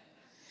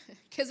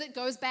 Because it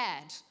goes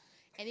bad.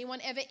 Anyone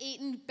ever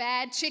eaten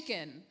bad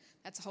chicken?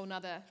 That's a whole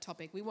nother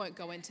topic. We won't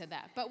go into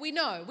that. But we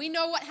know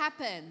what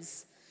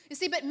happens. You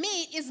see, but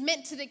meat is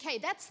meant to decay.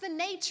 That's the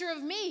nature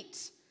of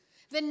meat.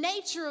 The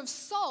nature of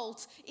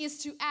salt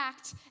is to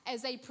act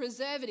as a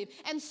preservative.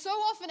 And so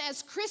often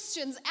as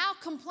Christians, our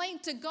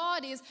complaint to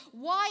God is,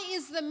 why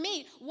is the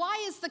meat,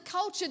 why is the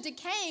culture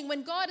decaying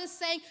when God is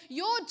saying,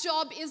 your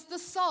job is the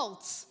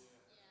salt?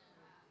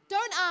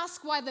 Don't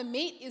ask why the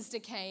meat is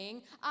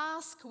decaying.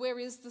 Ask, where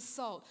is the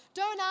salt?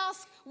 Don't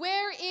ask,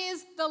 where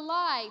is the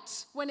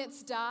light when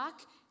it's dark?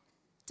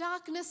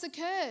 Darkness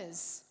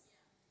occurs.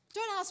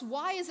 Don't ask,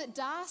 why is it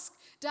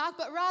dark,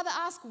 but rather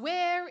ask,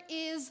 where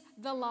is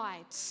the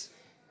light?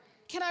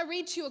 Can I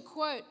read you a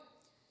quote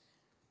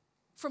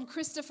from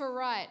Christopher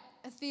Wright,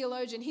 a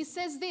theologian? He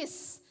says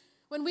this,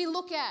 when we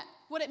look at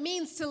what it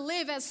means to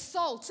live as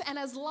salt and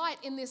as light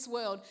in this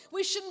world,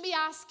 we shouldn't be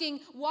asking,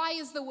 why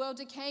is the world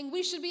decaying?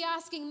 We should be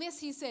asking this,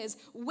 he says,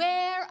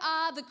 where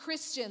are the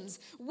Christians?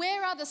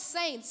 Where are the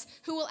saints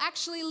who will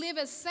actually live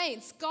as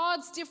saints,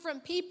 God's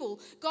different people,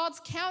 God's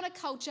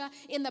counterculture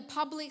in the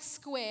public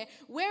square?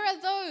 Where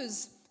are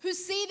those who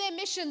see their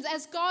missions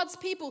as God's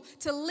people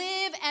to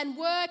live and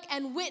work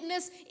and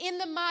witness in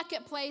the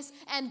marketplace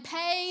and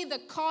pay the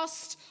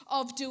cost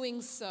of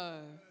doing so?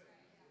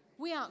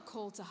 We aren't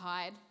called to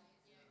hide.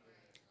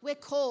 We're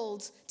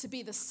called to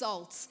be the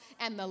salt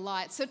and the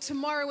light. So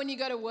tomorrow when you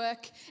go to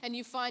work and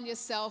you find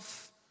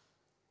yourself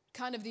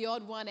kind of the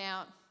odd one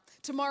out,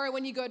 tomorrow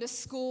when you go to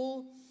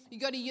school, you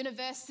go to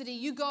university,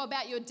 you go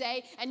about your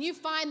day and you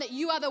find that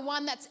you are the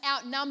one that's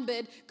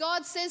outnumbered,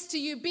 God says to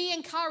you, be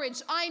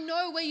encouraged. I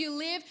know where you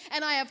live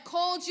and I have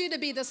called you to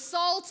be the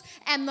salt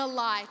and the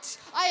light.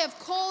 I have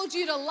called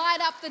you to light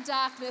up the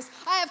darkness.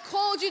 I have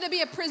called you to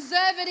be a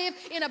preservative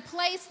in a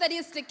place that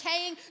is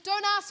decaying.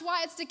 Don't ask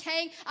why it's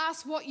decaying.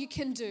 Ask what you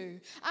can do.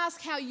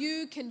 Ask how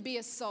you can be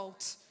a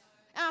salt.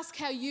 Ask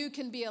how you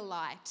can be a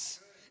light.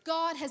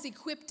 God has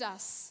equipped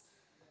us.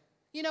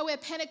 You know, we're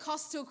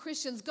Pentecostal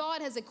Christians.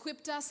 God has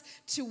equipped us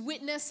to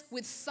witness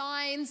with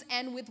signs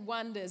and with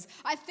wonders.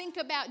 I think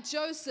about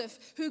Joseph,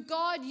 who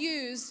God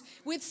used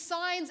with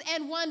signs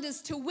and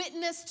wonders to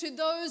witness to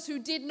those who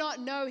did not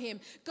know him.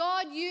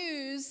 God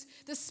used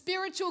the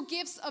spiritual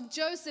gifts of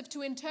Joseph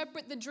to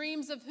interpret the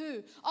dreams of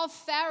who? Of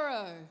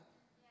Pharaoh.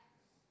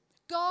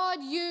 God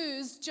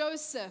used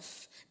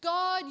Joseph.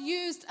 God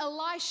used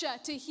Elisha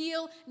to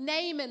heal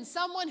Naaman,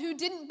 someone who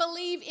didn't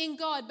believe in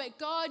God, but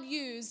God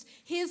used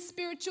his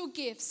spiritual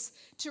gifts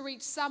to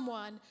reach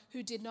someone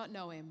who did not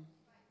know him.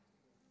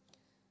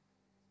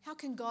 How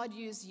can God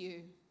use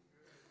you?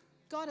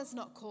 God has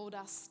not called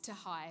us to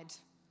hide.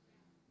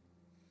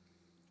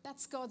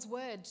 That's God's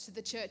word to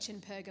the church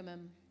in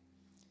Pergamum.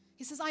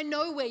 He says, I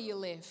know where you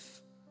live,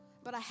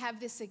 but I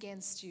have this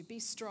against you. Be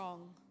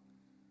strong.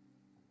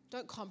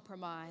 Don't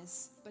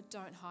compromise, but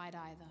don't hide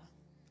either.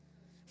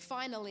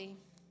 Finally,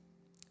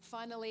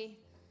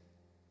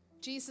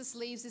 Jesus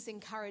leaves this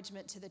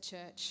encouragement to the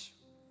church.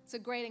 It's a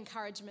great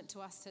encouragement to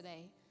us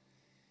today.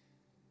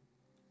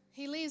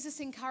 He leaves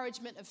this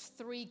encouragement of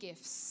 3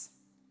 gifts.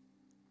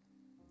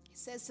 He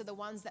says to the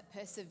ones that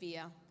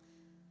persevere,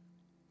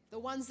 the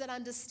ones that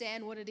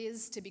understand what it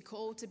is to be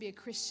called to be a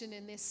Christian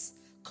in this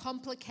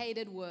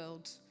complicated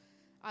world,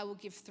 I will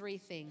give 3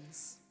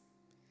 things: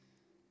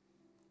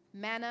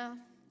 manna,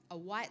 a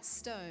white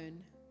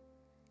stone,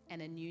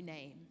 and a new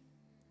name.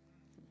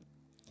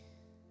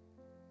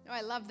 Now,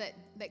 I love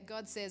that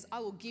God says,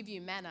 I will give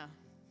you manna.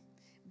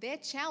 Their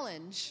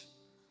challenge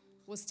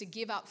was to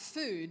give up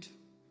food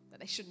that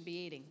they shouldn't be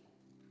eating.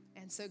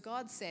 And so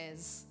God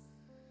says,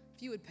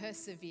 if you would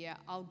persevere,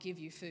 I'll give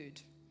you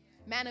food.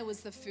 Manna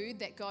was the food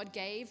that God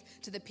gave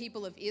to the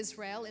people of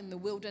Israel in the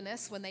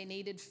wilderness when they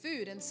needed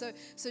food. And so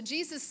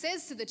Jesus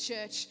says to the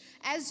church,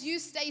 as you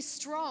stay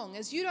strong,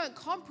 as you don't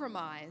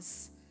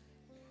compromise,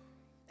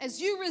 as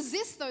you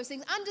resist those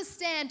things,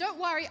 understand, don't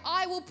worry,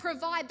 I will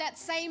provide that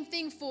same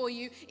thing for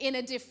you in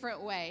a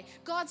different way.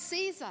 God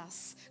sees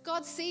us.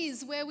 God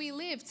sees where we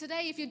live.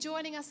 Today, if you're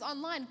joining us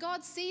online,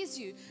 God sees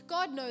you.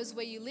 God knows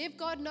where you live.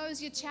 God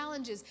knows your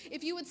challenges.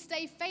 If you would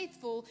stay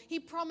faithful, He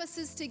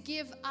promises to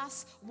give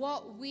us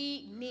what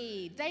we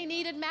need. They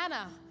needed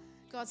manna.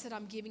 God said,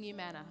 I'm giving you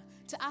manna.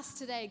 To us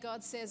today,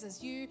 God says,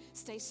 as you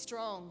stay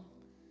strong,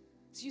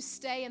 as you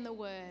stay in the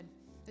Word,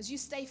 as you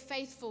stay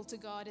faithful to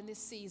God in this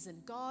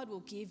season, God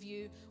will give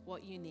you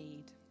what you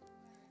need.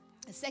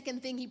 The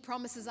second thing He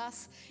promises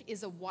us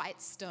is a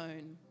white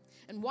stone.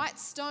 And white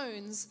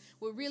stones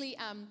were really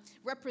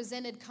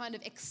represented kind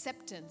of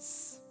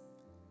acceptance.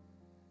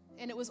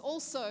 And it was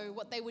also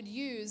what they would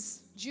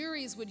use,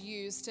 juries would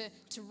use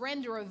to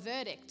render a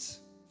verdict.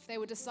 If they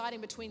were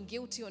deciding between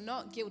guilty or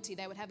not guilty,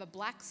 they would have a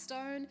black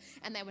stone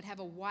and they would have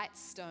a white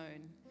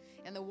stone.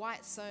 And the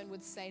white stone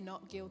would say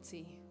not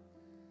guilty.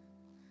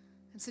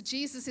 And so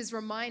Jesus is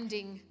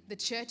reminding the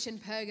church in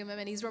Pergamum,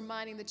 and He's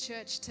reminding the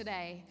church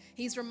today,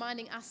 He's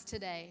reminding us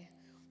today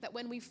that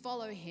when we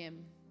follow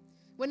Him,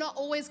 we're not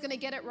always going to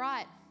get it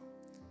right.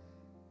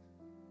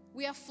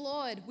 We are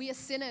flawed. We are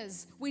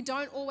sinners. We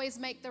don't always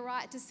make the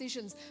right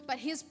decisions. But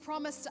His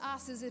promise to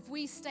us is if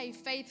we stay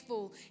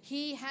faithful,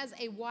 He has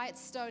a white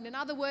stone. In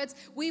other words,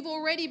 we've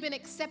already been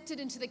accepted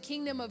into the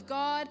kingdom of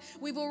God.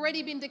 We've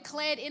already been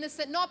declared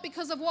innocent, not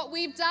because of what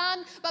we've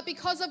done, but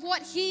because of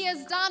what He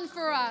has done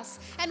for us.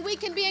 And we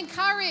can be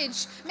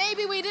encouraged.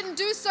 Maybe we didn't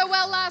do so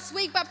well last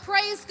week, but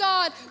praise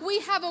God, we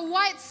have a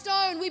white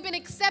stone. We've been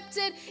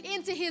accepted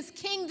into His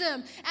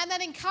kingdom. And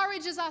that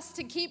encourages us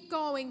to keep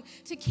going,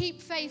 to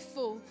keep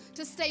faithful,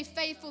 to stay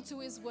faithful to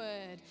His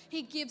word.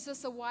 He gives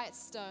us a white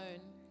stone.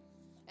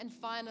 And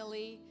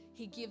finally,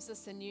 He gives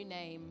us a new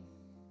name.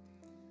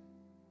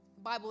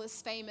 The Bible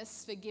is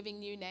famous for giving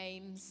new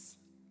names.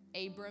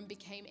 Abram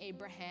became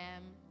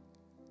Abraham.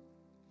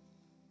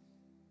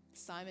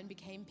 Simon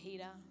became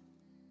Peter.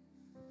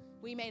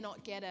 We may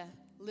not get a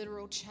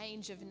literal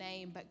change of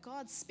name, but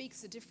God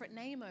speaks a different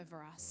name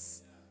over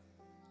us.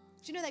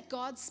 Do you know that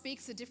God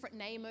speaks a different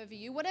name over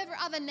you? Whatever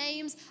other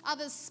names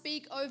others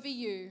speak over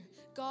you,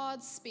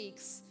 God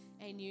speaks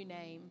a new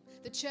name.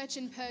 The church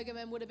in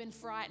Pergamum would have been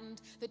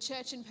frightened. The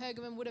church in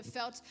Pergamum would have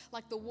felt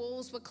like the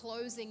walls were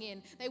closing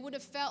in. They would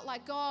have felt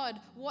like, God,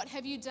 what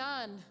have you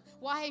done?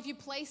 Why have you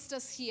placed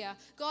us here?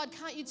 God,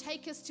 can't you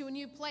take us to a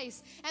new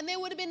place? And there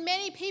would have been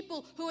many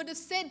people who would have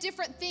said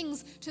different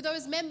things to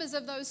those members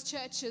of those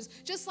churches.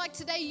 Just like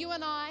today, you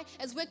and I,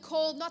 as we're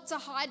called not to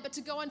hide, but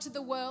to go into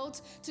the world,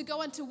 to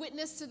go and to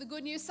witness to the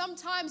good news.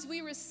 Sometimes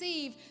we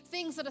receive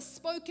things that are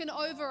spoken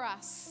over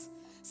us.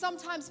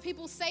 Sometimes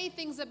people say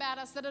things about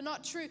us that are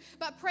not true.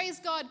 But praise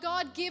God,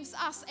 God gives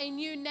us a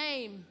new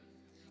name.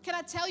 Can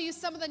I tell you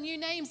some of the new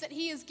names that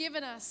He has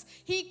given us?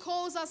 He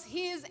calls us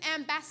His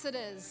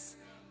ambassadors.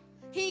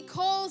 He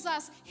calls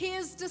us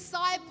His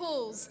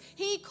disciples.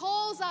 He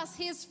calls us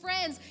His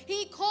friends.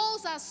 He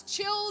calls us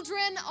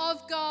children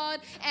of God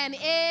and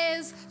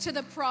heirs to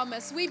the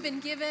promise. We've been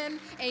given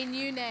a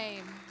new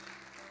name.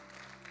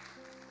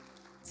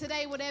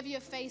 Today, whatever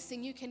you're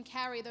facing, you can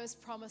carry those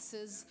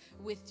promises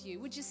with you.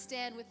 Would you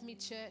stand with me,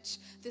 church,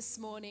 this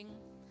morning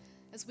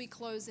as we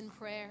close in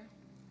prayer?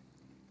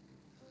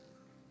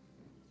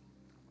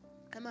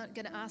 I'm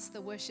going to ask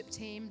the worship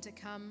team to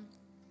come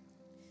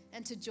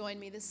and to join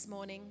me this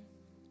morning.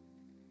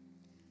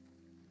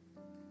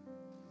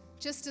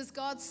 Just as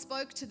God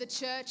spoke to the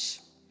church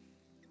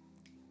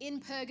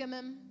in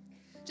Pergamum,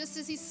 just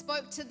as He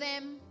spoke to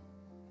them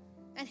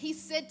and He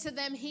said to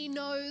them, He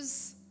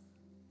knows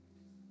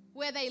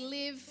where they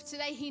live.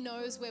 Today, He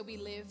knows where we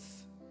live.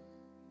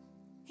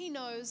 He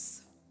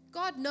knows.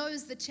 God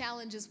knows the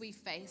challenges we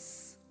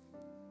face.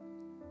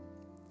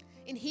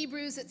 In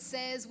Hebrews, it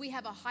says we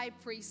have a high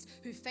priest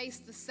who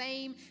faced the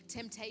same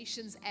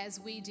temptations as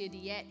we did,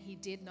 yet He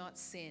did not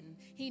sin.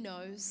 He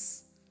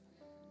knows.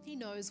 He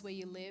knows where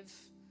you live.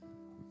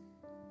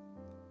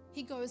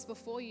 He goes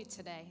before you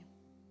today.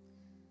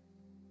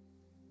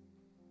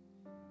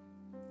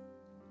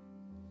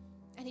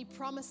 And He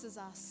promises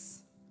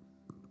us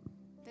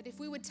that if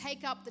we would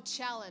take up the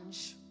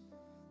challenge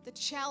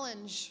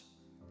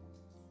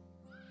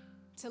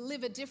to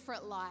live a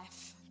different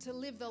life, to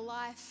live the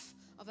life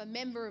of a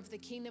member of the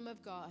kingdom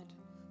of God,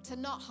 to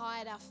not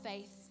hide our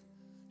faith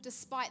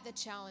despite the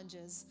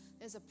challenges,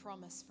 there's a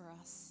promise for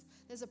us.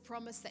 There's a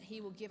promise that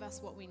He will give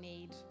us what we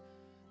need.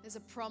 There's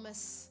a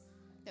promise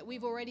that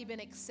we've already been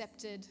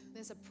accepted.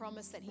 There's a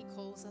promise that He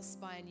calls us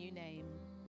by a new name.